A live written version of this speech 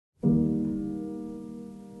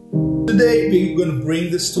today we're going to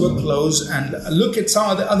bring this to a close and look at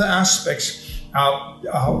some of the other aspects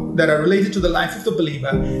that are related to the life of the believer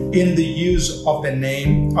in the use of the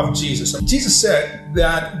name of Jesus. Jesus said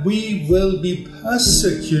that we will be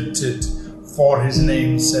persecuted for his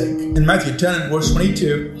name's sake. In Matthew 10 and verse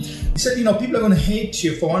 22, he said, people are going to hate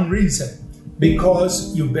you for one reason.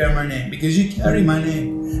 Because you bear my name, because you carry my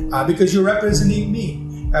name, because you're representing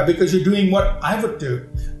me, because you're doing what I would do.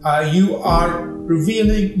 You are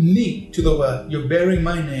revealing me to the world. You're bearing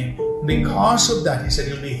my name. Because of that, he said,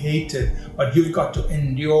 you'll be hated, but you've got to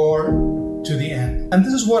endure to the end. And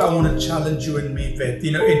this is what I want to challenge you and me with.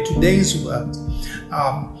 In today's world,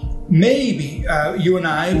 maybe you and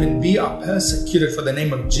I, when we are persecuted for the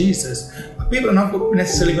name of Jesus, people are not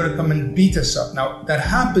necessarily going to come and beat us up. Now, that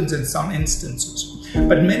happens in some instances.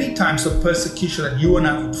 But many times the persecution that you and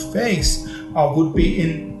I would face would be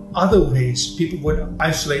in other ways. People would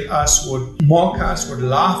isolate us, would mock us, would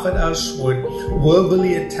laugh at us, would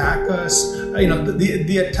verbally attack us.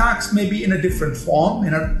 The attacks may be in a different form, may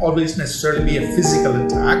not always necessarily be a physical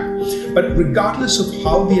attack. But regardless of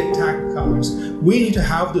how the attack comes, we need to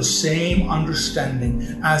have the same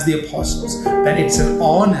understanding as the apostles, that it's an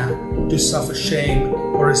honor to suffer shame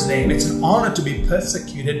for his name. It's an honor to be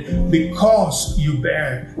persecuted because you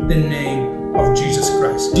bear the name of Jesus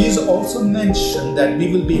Christ. Jesus also mentioned that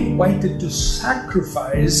we will be invited to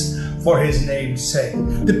sacrifice for his name's sake.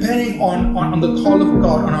 Depending on the call of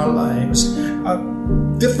God on our lives,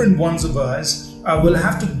 different ones of us will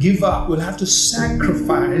have to give up, will have to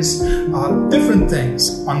sacrifice different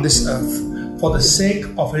things on this earth for the sake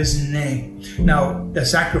of his name. Now, the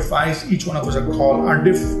sacrifice each one of us are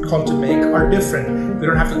called to make are different. We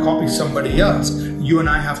don't have to copy somebody else. You and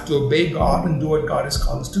I have to obey God and do what God has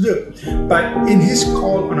called us to do. But in his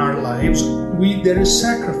call on our lives, there is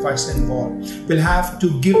sacrifice involved. We'll have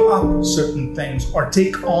to give up certain things or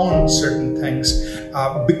take on certain things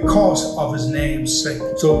because of his name's sake.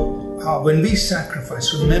 So when we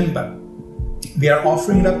sacrifice, remember, we are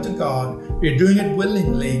offering it up to God. We're doing it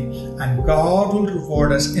willingly, and God will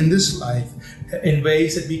reward us in this life in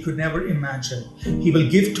ways that we could never imagine. He will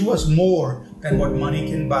give to us more than what money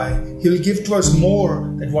can buy. He will give to us more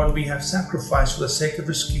than what we have sacrificed for the sake of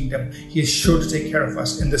his kingdom. He is sure to take care of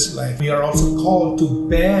us in this life. We are also called to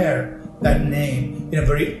bear that name in a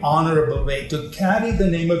very honorable way, to carry the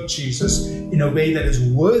name of Jesus in a way that is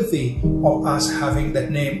worthy of us having that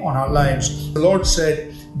name on our lives. The Lord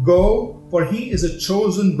said, "Go, for he is a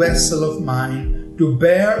chosen vessel of mine to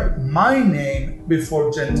bear my name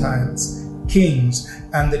before Gentiles, kings,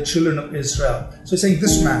 and the children of Israel." So he's saying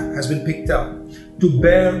this man has been picked up to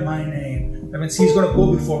bear my name. That means he's going to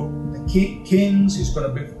go before the kings, he's going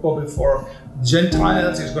to go before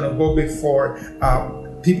Gentiles, he's going to go before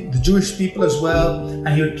the Jewish people as well, and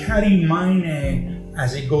he'll carry my name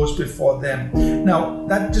as he goes before them. Now,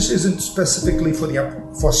 that just isn't specifically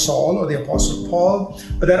for Saul or the Apostle Paul,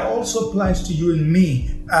 but that also applies to you and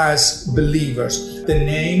me as believers. The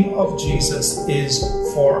name of Jesus is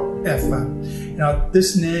forever.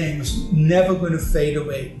 This name is never going to fade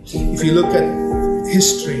away. If you look at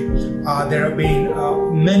history, there have been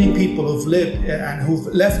many people who've lived and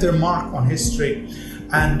who've left their mark on history.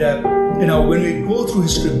 And, when we go through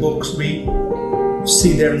history books, we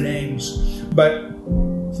see their names. But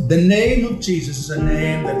the name of Jesus is a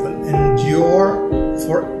name that will endure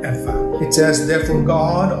forever. It says, "Therefore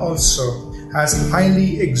God also has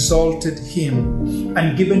highly exalted him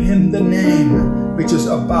and given him the name which is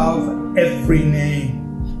above every name,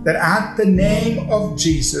 that at the name of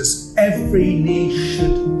Jesus every knee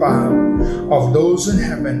should bow, of those in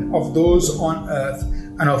heaven, of those on earth,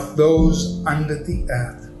 and of those under the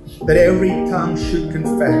earth, that every tongue should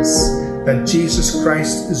confess that Jesus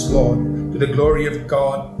Christ is Lord, to the glory of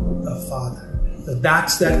God the Father."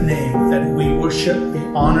 That's that name that we worship, we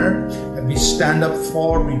honor, that we stand up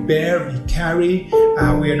for, we bear, we carry.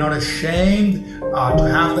 We are not ashamed to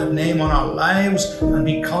have that name on our lives, and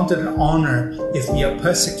we count it an honor if we are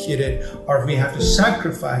persecuted or if we have to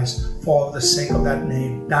sacrifice for the sake of that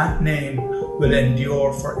name. That name will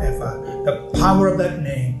endure forever. The power of that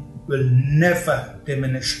name will never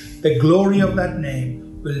diminish. The glory of that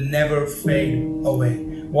name will never fade away.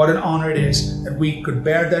 What an honor it is that we could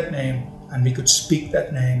bear that name and we could speak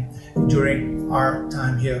that name during our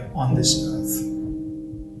time here on this earth.